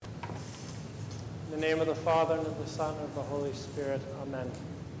In the name of the Father, and of the Son, and of the Holy Spirit. Amen.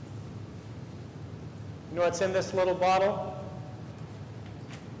 You know what's in this little bottle?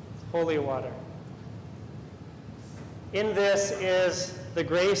 It's holy water. In this is the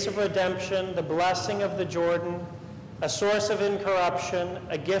grace of redemption, the blessing of the Jordan, a source of incorruption,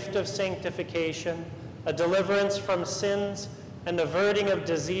 a gift of sanctification, a deliverance from sins, and averting of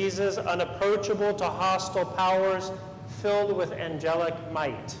diseases, unapproachable to hostile powers, filled with angelic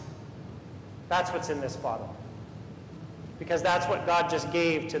might. That's what's in this bottle. Because that's what God just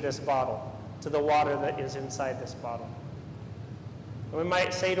gave to this bottle, to the water that is inside this bottle. And we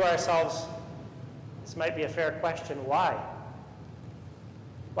might say to ourselves, this might be a fair question, why?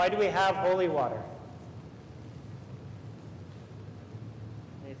 Why do we have holy water?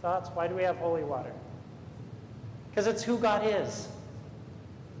 Any thoughts? Why do we have holy water? Because it's who God is.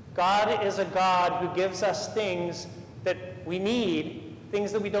 God is a God who gives us things that we need,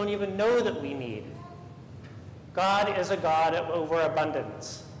 things that we don't even know that we need. God is a God of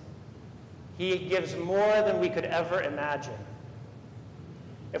overabundance. He gives more than we could ever imagine.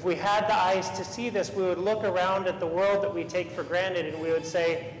 If we had the eyes to see this, we would look around at the world that we take for granted and we would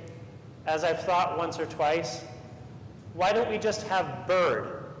say, as I've thought once or twice, why don't we just have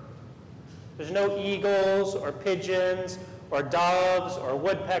bird? There's no eagles or pigeons or doves or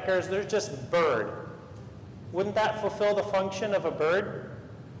woodpeckers. There's just bird. Wouldn't that fulfill the function of a bird?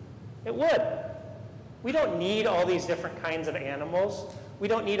 It would. We don't need all these different kinds of animals. We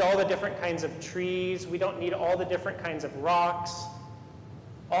don't need all the different kinds of trees. We don't need all the different kinds of rocks.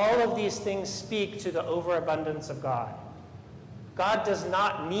 All of these things speak to the overabundance of God. God does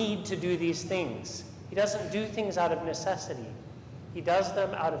not need to do these things. He doesn't do things out of necessity. He does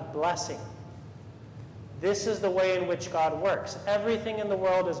them out of blessing. This is the way in which God works. Everything in the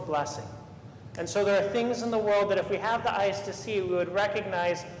world is blessing. And so there are things in the world that if we have the eyes to see, we would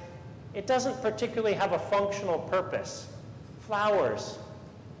recognize it doesn't particularly have a functional purpose. Flowers.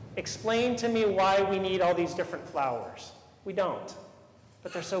 Explain to me why we need all these different flowers. We don't.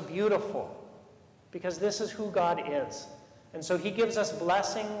 But they're so beautiful because this is who God is. And so he gives us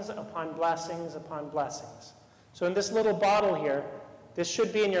blessings upon blessings upon blessings. So in this little bottle here, this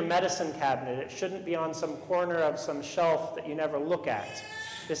should be in your medicine cabinet. It shouldn't be on some corner of some shelf that you never look at.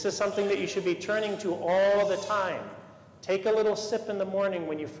 This is something that you should be turning to all the time. Take a little sip in the morning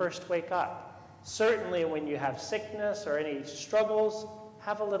when you first wake up. Certainly when you have sickness or any struggles,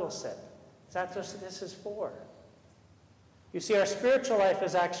 have a little sip. That's what this is for. You see, our spiritual life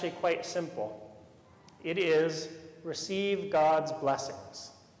is actually quite simple. It is receive God's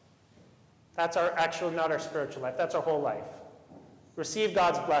blessings. That's actually not our spiritual life. That's our whole life. Receive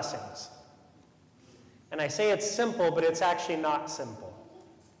God's blessings. And I say it's simple, but it's actually not simple.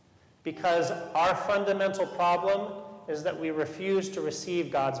 Because our fundamental problem is that we refuse to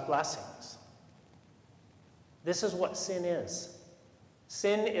receive God's blessings. This is what sin is.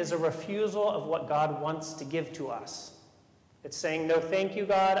 Sin is a refusal of what God wants to give to us. It's saying, no, thank you,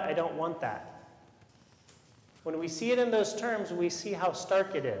 God, I don't want that. When we see it in those terms, we see how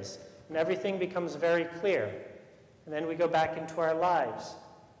stark it is, and everything becomes very clear. And then we go back into our lives,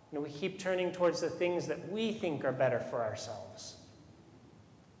 and we keep turning towards the things that we think are better for ourselves.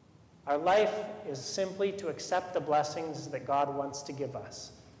 Our life is simply to accept the blessings that God wants to give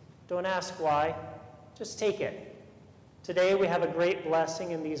us. Don't ask why, just take it. Today we have a great blessing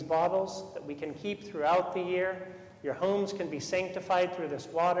in these bottles that we can keep throughout the year. Your homes can be sanctified through this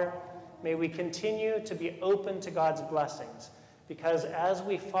water. May we continue to be open to God's blessings, because as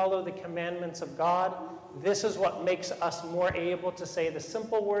we follow the commandments of God, this is what makes us more able to say the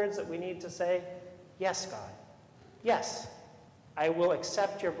simple words that we need to say. Yes, God. Yes, I will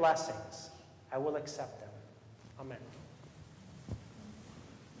accept your blessings. I will accept them. Amen.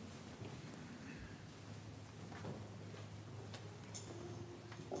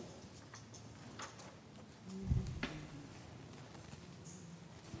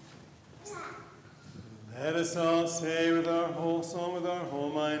 Let us all say with our whole soul, with our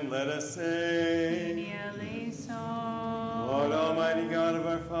whole mind, let us say, Lord Almighty God of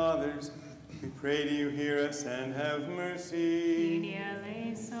our fathers, we pray to you, hear us and have mercy. Have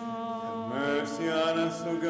mercy on us, O God.